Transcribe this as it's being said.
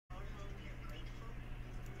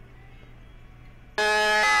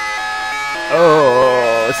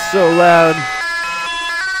Oh, it's so loud.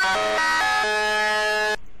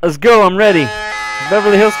 Let's go, I'm ready.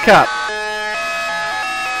 Beverly Hills Cop.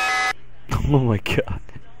 Oh my god.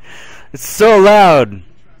 It's so loud.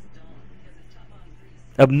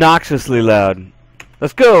 Obnoxiously loud.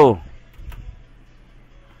 Let's go.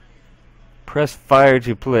 Press fire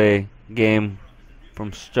to play game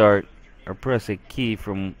from start, or press a key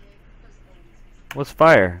from... What's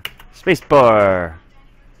fire? Spacebar.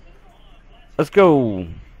 Let's go.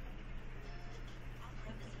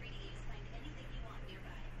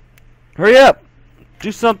 Hurry up.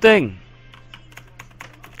 Do something.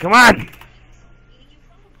 Come on.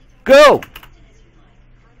 Go.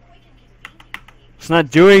 It's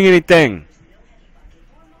not doing anything.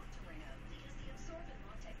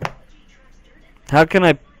 How can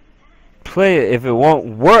I play it if it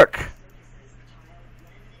won't work?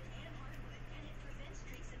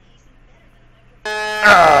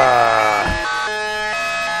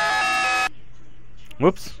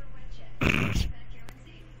 Whoops.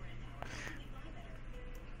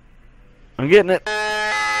 I'm getting it.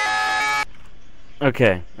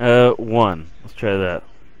 Okay, 1. Let's try that.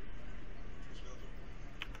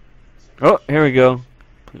 Oh, here we go.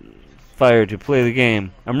 Fire to play the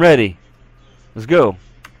game. I'm ready. Let's go.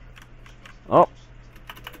 Oh.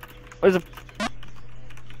 Where's the...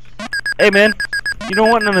 Hey, man. You don't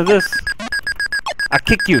want none of this. I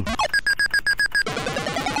kick you.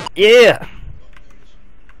 Yeah.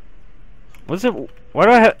 What's it? Why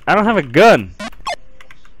do I don't have a gun.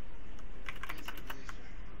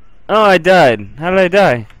 Oh, I died. How did I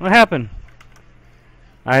die? What happened?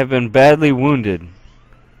 I have been badly wounded.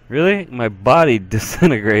 Really? My body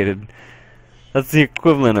disintegrated. That's the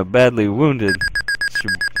equivalent of badly wounded.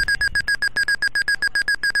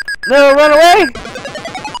 No, run away!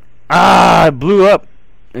 Ah, I blew up.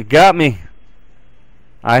 It got me.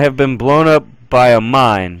 I have been blown up by a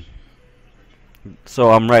mine.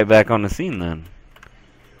 So I'm right back on the scene then.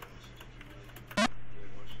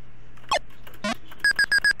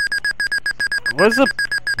 What's the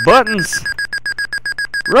buttons?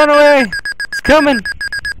 Run away! It's coming!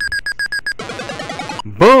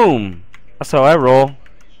 Boom! That's how I roll.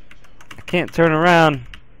 I can't turn around.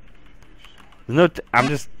 There's no I'm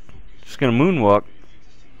just gonna moonwalk.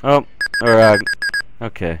 Oh, or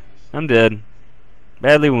okay. I'm dead.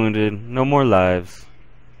 Badly wounded. No more lives.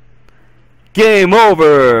 Game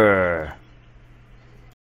over!